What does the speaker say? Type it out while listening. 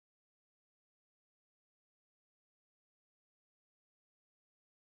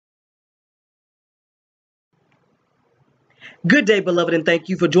Good day, beloved, and thank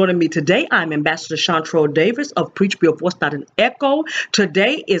you for joining me today. I'm Ambassador Shawntrell Davis of Preach, Be a Voice, Not an Echo.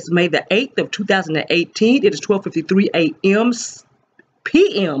 Today is May the 8th of 2018. It is 12:53 a.m.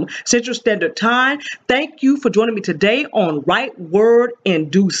 p.m. Central Standard Time. Thank you for joining me today on Right Word in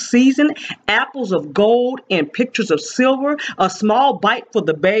Due Season, Apples of Gold and Pictures of Silver, a small bite for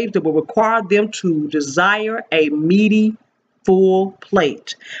the babes that will require them to desire a meaty, full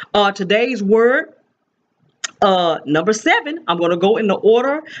plate. Today's word, number 7, I'm going to go in the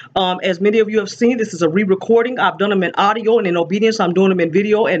order. As many of you have seen, this is a re-recording. I've done them in audio, and in obedience, I'm doing them in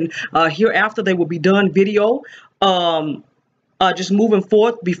video, and hereafter they will be done video. Just moving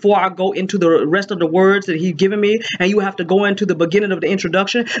forth before I go into the rest of the words that he's given me, and you have to go into the beginning of the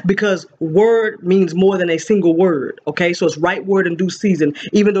introduction because word means more than a single word. Okay, so it's right word in due season,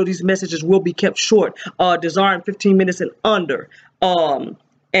 even though these messages will be kept short, desiring 15 minutes and under.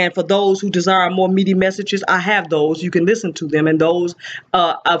 And for those who desire more meaty messages, I have those. You can listen to them. And those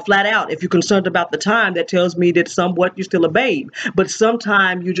are flat out. If you're concerned about the time, that tells me that somewhat you're still a babe. But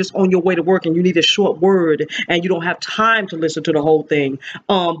sometimes you're just on your way to work and you need a short word and you don't have time to listen to the whole thing.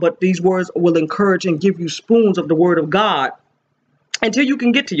 But these words will encourage and give you spoons of the word of God until you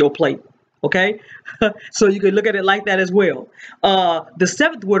can get to your plate. Okay, so you can look at it like that as well. The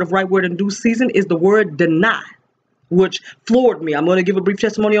 7th word of right word in due season is the word deny, which floored me. I'm going to give a brief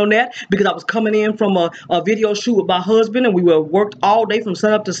testimony on that because I was coming in from a video shoot with my husband, and we were worked all day from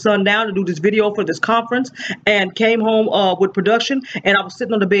sun up to sundown to do this video for this conference, and came home with production, and I was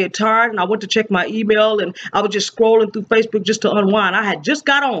sitting on the bed tired, and I went to check my email, and I was just scrolling through Facebook just to unwind. I had just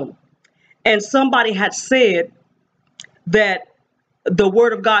got on, and somebody had said that the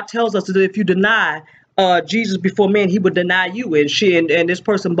word of God tells us that if you deny Jesus before men, he would deny you. And this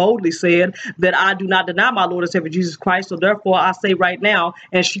person boldly said that I do not deny my Lord and Savior Jesus Christ. So therefore I say right now,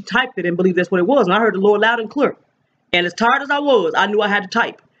 and she typed it and believed that's what it was. And I heard the Lord loud and clear. And as tired as I was, I knew I had to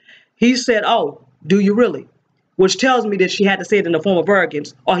type. He said, "Oh, do you really?" Which tells me that she had to say it in the form of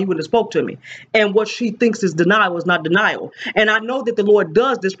arrogance, or he wouldn't have spoke to me. And what she thinks is denial is not denial. And I know that the Lord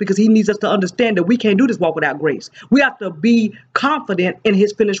does this because he needs us to understand that we can't do this walk without grace. We have to be confident in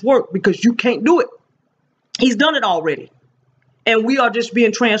his finished work because you can't do it. He's done it already. And we are just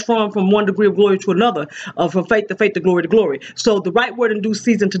being transformed from one degree of glory to another, from faith to faith to glory. So the right word in due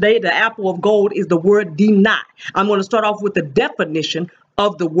season today, the apple of gold, is the word deny. I'm going to start off with the definition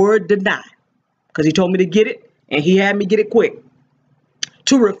of the word deny because he told me to get it and he had me get it quick.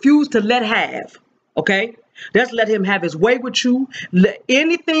 To refuse to let have. Okay. That's let him have his way with you. Let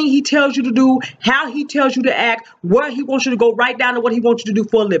anything he tells you to do, how he tells you to act, where he wants you to go, right down to what he wants you to do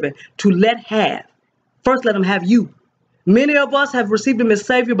for a living. To let have. First, let him have you. Many of us have received him as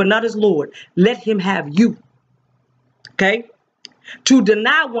Savior, but not as Lord. Let him have you. Okay? To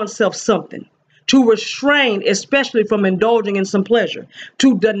deny oneself something. To restrain, especially from indulging in some pleasure.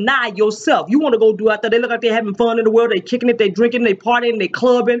 To deny yourself. You want to go do out there. They look like they're having fun in the world. They kicking it, they drinking, they partying, they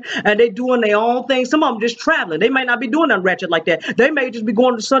clubbing, and they doing their own thing. Some of them just traveling. They may not be doing nothing ratchet like that. They may just be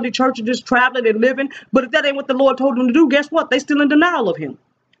going to Sunday church and just traveling and living. But if that ain't what the Lord told them to do, guess what? They still in denial of him.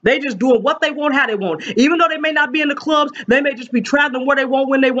 They just doing what they want, how they want. Even though they may not be in the clubs, they may just be traveling where they want,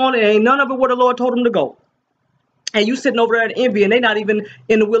 when they want, and ain't none of it where the Lord told them to go. And you sitting over there in envy, and they not even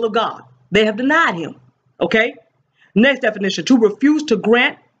in the will of God. They have denied him. Okay? Next definition, to refuse to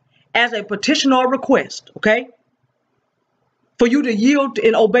grant as a petition or request. Okay? For you to yield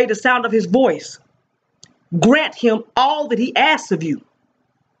and obey the sound of his voice. Grant him all that he asks of you.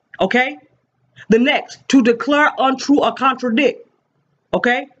 Okay? The next, to declare untrue or contradict.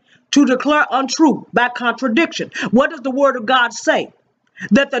 Okay? To declare untrue by contradiction. What does the word of God say?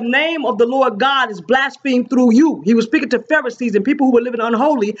 That the name of the Lord God is blasphemed through you. He was speaking to Pharisees and people who were living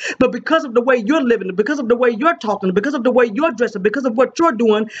unholy, but because of the way you're living, because of the way you're talking, because of the way you're dressing, because of what you're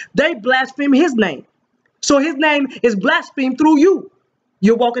doing, they blaspheme his name. So his name is blasphemed through you.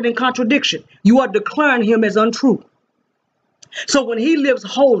 You're walking in contradiction. You are declaring him as untrue. So when he lives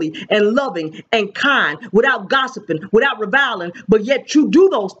holy and loving and kind, without gossiping, without reviling, but yet you do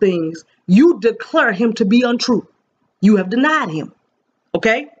those things, you declare him to be untrue. You have denied him.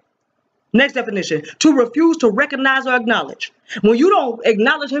 Okay? Next definition, to refuse to recognize or acknowledge. When you don't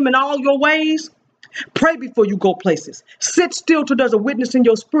acknowledge him in all your ways, pray before you go places. Sit still till there's a witness in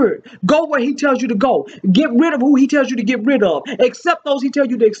your spirit. Go where he tells you to go. Get rid of who he tells you to get rid of. Accept those he tells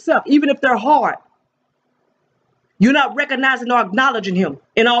you to accept, even if they're hard. You're not recognizing or acknowledging him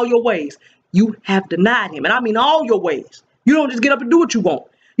in all your ways. You have denied him. And I mean all your ways. You don't just get up and do what you want.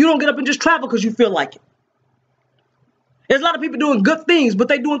 You don't get up and just travel because you feel like it. There's a lot of people doing good things, but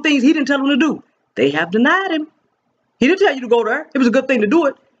they doing things he didn't tell them to do. They have denied him. He didn't tell you to go there. It was a good thing to do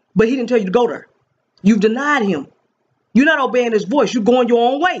it, but he didn't tell you to go there. You've denied him. You're not obeying his voice. You're going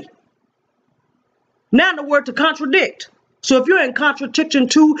your own way. Now the word to contradict. So if you're in contradiction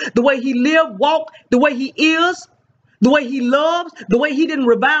to the way he lived, walked, the way he is, the way he loves, the way he didn't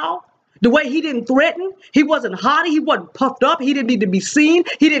revile, the way he didn't threaten, he wasn't haughty, he wasn't puffed up, he didn't need to be seen,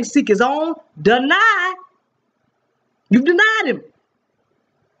 he didn't seek his own, deny. You've denied him.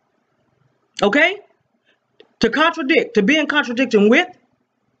 Okay? To contradict, to be in contradiction with,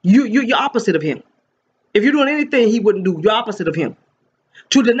 you're opposite of him. If you're doing anything he wouldn't do, you're opposite of him.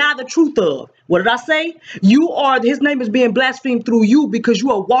 To deny the truth of, what did I say? His name is being blasphemed through you because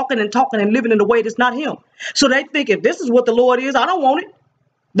you are walking and talking and living in a way that's not him. So they think if this is what the Lord is, I don't want it.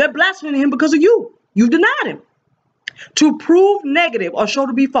 They're blaspheming him because of you. You've denied him. To prove negative or show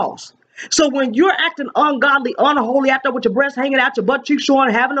to be false. So when you're acting ungodly, unholy, out there with your breasts hanging out, your butt cheeks showing,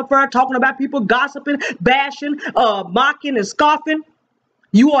 having an affair, talking about people, gossiping, bashing, mocking and scoffing,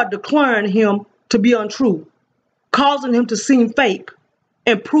 you are declaring him to be untrue, causing him to seem fake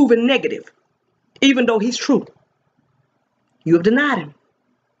and proving negative, even though he's true. You have denied him.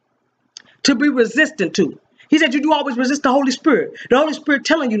 To be resistant to. He said you do always resist the Holy Spirit. The Holy Spirit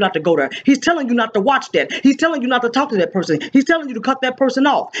telling you not to go there. He's telling you not to watch that. He's telling you not to talk to that person. He's telling you to cut that person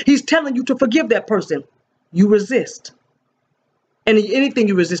off. He's telling you to forgive that person. You resist. And anything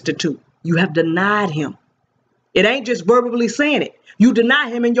you resisted to, you have denied him. It ain't just verbally saying it. You deny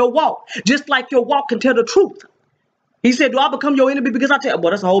him in your walk. Just like your walk can tell the truth. He said, do I become your enemy because I tell you? Well,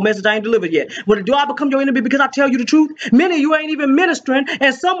 that's a whole message I ain't delivered yet. But do I become your enemy because I tell you the truth? Many of you ain't even ministering.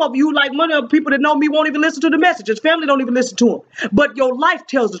 And some of you, like many of the people that know me, won't even listen to the messages. Family don't even listen to them. But your life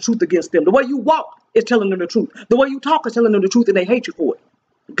tells the truth against them. The way you walk is telling them the truth. The way you talk is telling them the truth, and they hate you for it.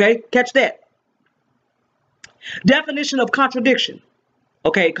 Okay? Catch that. Definition of contradiction.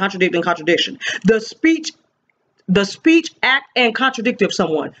 Okay, contradict and contradiction. The speech, act, and contradict of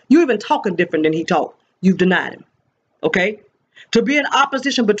someone. You even talking different than he talked. You've denied him. Okay? To be in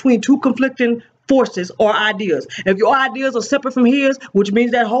opposition between two conflicting forces or ideas. If your ideas are separate from his, which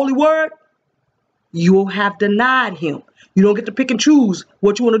means that holy word, you have denied him. You don't get to pick and choose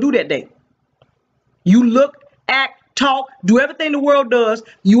what you want to do that day. You look, act, talk, do everything the world does.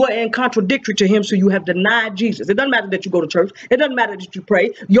 You are in contradictory to him, so you have denied Jesus. It doesn't matter that you go to church. It doesn't matter that you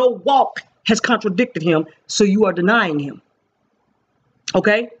pray. Your walk has contradicted him, so you are denying him.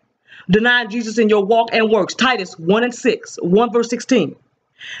 Okay? Denying Jesus in your walk and works. Titus 1 verse 16.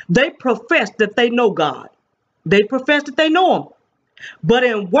 They profess that they know God. They profess that they know him. But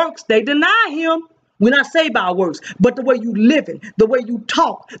in works, they deny him. We're not saved by our works, but the way you live in, the way you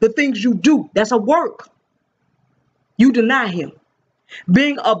talk, the things you do, that's a work. You deny him.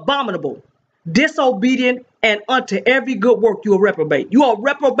 Being abominable, disobedient, and unto every good work you are reprobate. You are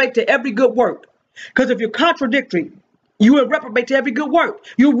reprobate to every good work. Because if you're contradictory, you are reprobate to every good work.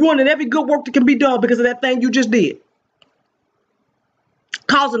 You're ruining every good work that can be done because of that thing you just did.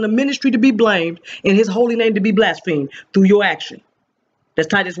 Causing the ministry to be blamed and his holy name to be blasphemed through your action. That's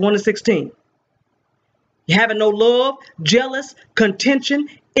Titus 1:16. You having no love, jealous, contention,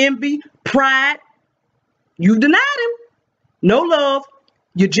 envy, pride. You've denied him. No love.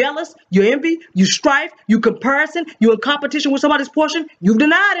 You're jealous, you envy, you strife, you comparison, you're in competition with somebody's portion. You've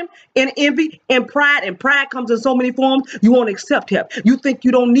denied him. In envy and pride comes in so many forms. You won't accept help. You think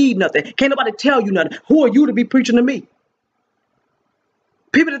you don't need nothing. Can't nobody tell you nothing. Who are you to be preaching to me?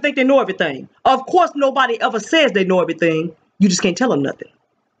 People that think they know everything. Of course, nobody ever says they know everything. You just can't tell them nothing.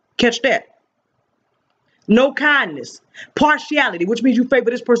 Catch that. No kindness, partiality, which means you favor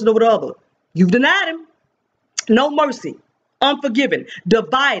this person over the other. You've denied him. No mercy. Unforgiving,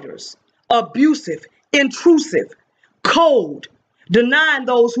 dividers, abusive, intrusive, cold, denying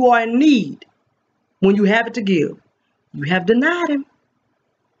those who are in need when you have it to give. You have denied him.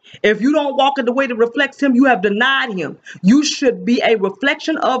 If you don't walk in the way that reflects him, you have denied him. You should be a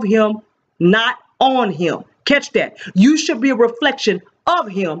reflection of him, not on him. Catch that. You should be a reflection of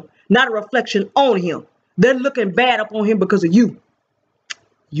him, not a reflection on him. They're looking bad upon him because of you.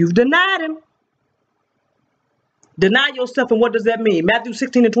 You've denied him. Deny yourself, and what does that mean? Matthew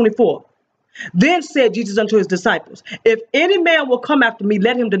 16:24. Then said Jesus unto his disciples, if any man will come after me,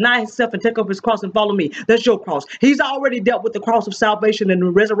 let him deny himself and take up his cross and follow me. That's your cross. He's already dealt with the cross of salvation and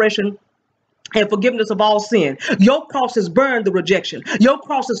the resurrection and forgiveness of all sin. Your cross has burned the rejection. Your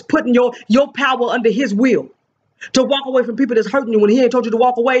cross is putting your power under his will. To walk away from people that's hurting you when he ain't told you to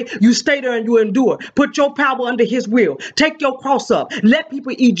walk away, you stay there and you endure. Put your power under his will. Take your cross up. Let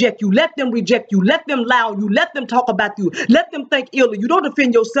people eject you. Let them reject you. Let them lie on you. Let them talk about you. Let them think ill of you. Don't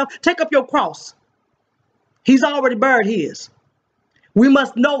defend yourself. Take up your cross. He's already buried his. We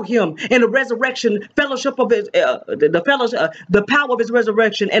must know him in the resurrection, fellowship of his, the power of his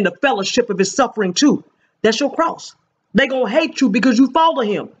resurrection and the fellowship of his suffering too. That's your cross. They're going to hate you because you follow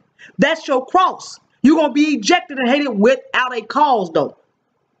him. That's your cross. You're going to be ejected and hated without a cause, though.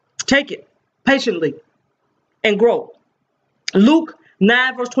 Take it patiently and grow. Luke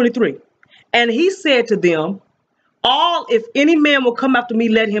 9, verse 23. And he said to them, if any man will come after me,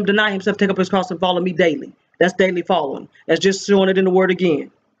 let him deny himself, take up his cross and follow me daily. That's daily following. That's just showing it in the word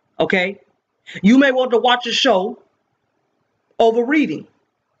again. Okay? You may want to watch a show over reading.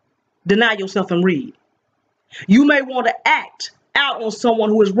 Deny yourself and read. You may want to act out on someone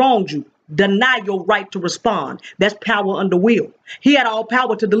who has wronged you. Deny your right to respond. That's power under will. He had all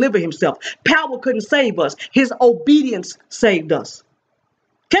power to deliver himself. Power couldn't save us. His obedience saved us.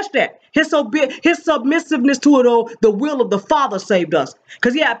 Catch that. His submissiveness to the will of the Father saved us.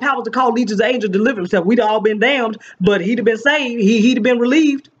 Because he had power to call legions of angels to deliver himself. We'd all been damned, but he'd have been saved. He'd have been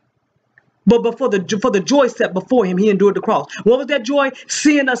relieved. But for the joy set before him, he endured the cross. What was that joy?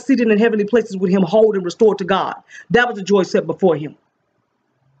 Seeing us seated in heavenly places with him, whole and restored to God. That was the joy set before him.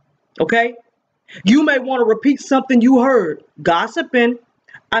 Okay? You may want to repeat something you heard. Gossiping,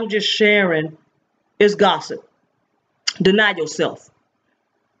 I'm just sharing, is gossip. Deny yourself.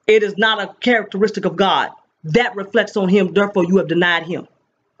 It is not a characteristic of God. That reflects on him. Therefore, you have denied him.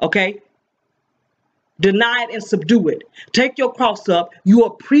 Okay? Deny it and subdue it. Take your cross up. You are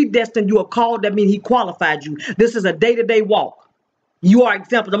predestined. You are called. That means he qualified you. This is a day-to-day walk. You are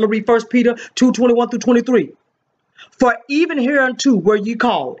examples. I'm going to read 1 Peter 2:21 through 23. For even hereunto were you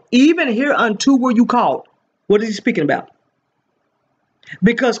called. Even hereunto were you called. What is he speaking about?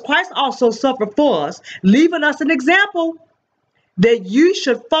 Because Christ also suffered for us, leaving us an example that you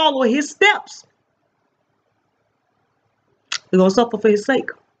should follow his steps. We're going to suffer for his sake.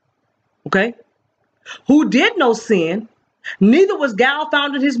 Okay? Who did no sin, neither was guile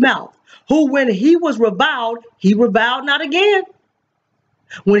found in his mouth. Who when he was reviled not again.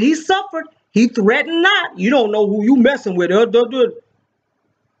 When he suffered, he threatened not. You don't know who you messing with.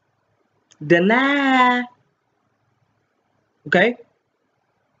 Deny. Okay?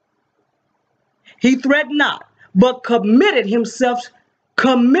 He threatened not, but committed himself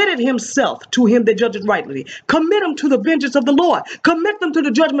to him that judges rightly. Commit him to the vengeance of the Lord. Commit them to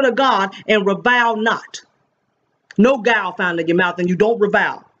the judgment of God and revile not. No guile found in your mouth and you don't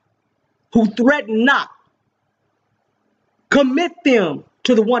revile. Who threaten not. Commit them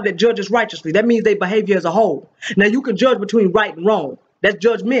to the one that judges righteously. That means their behavior as a whole. Now you can judge between right and wrong. That's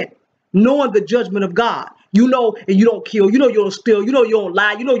judgment. Knowing the judgment of God. You know, and you don't kill. You know you don't steal. You know you don't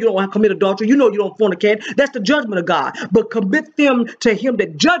lie. You know you don't commit adultery. You know you don't fornicate. That's the judgment of God. But commit them to him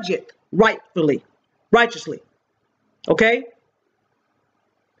that judgeth righteously. Okay?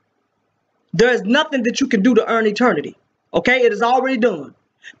 There is nothing that you can do to earn eternity. Okay? It is already done.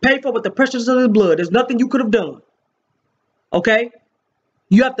 Pay for with the precious of his blood. There's nothing you could have done. Okay?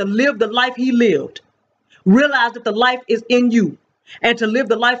 You have to live the life he lived. Realize that the life is in you. And to live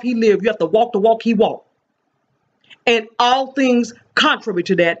the life he lived, you have to walk the walk he walked. And all things contrary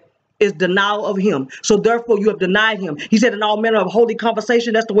to that is denial of him. So therefore you have denied him. He said in all manner of holy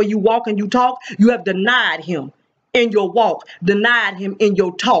conversation, that's the way you walk and you talk. You have denied him in your walk, denied him in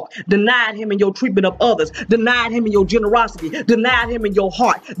your talk, denied him in your treatment of others, denied him in your generosity, denied him in your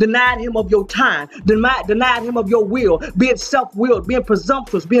heart, denied him of your time, denied him of your will, being self-willed, being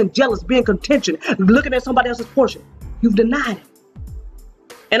presumptuous, being jealous, being contentious, looking at somebody else's portion. You've denied him.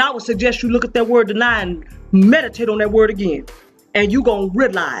 And I would suggest you look at that word deny and meditate on that word again. And you're going to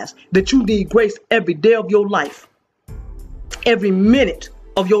realize that you need grace every day of your life. Every minute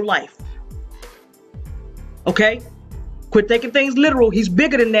of your life. Okay? Quit taking things literal. He's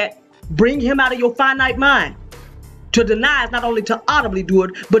bigger than that. Bring him out of your finite mind. To deny is not only to audibly do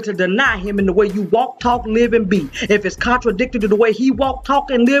it, but to deny him in the way you walk, talk, live, and be. If it's contradictory to the way he walked,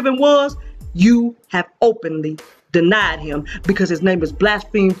 talked, and lived and was, you have openly denied him because his name is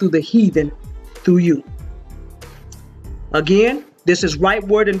blasphemed through the heathen through you. Again, this is right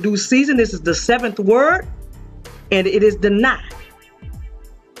word in due season. This is the 7th word, and it is deny.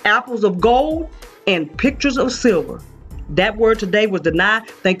 Apples of gold and pictures of silver. That word today was deny.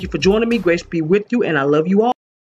 Thank you for joining me. Grace be with you, and I love you all.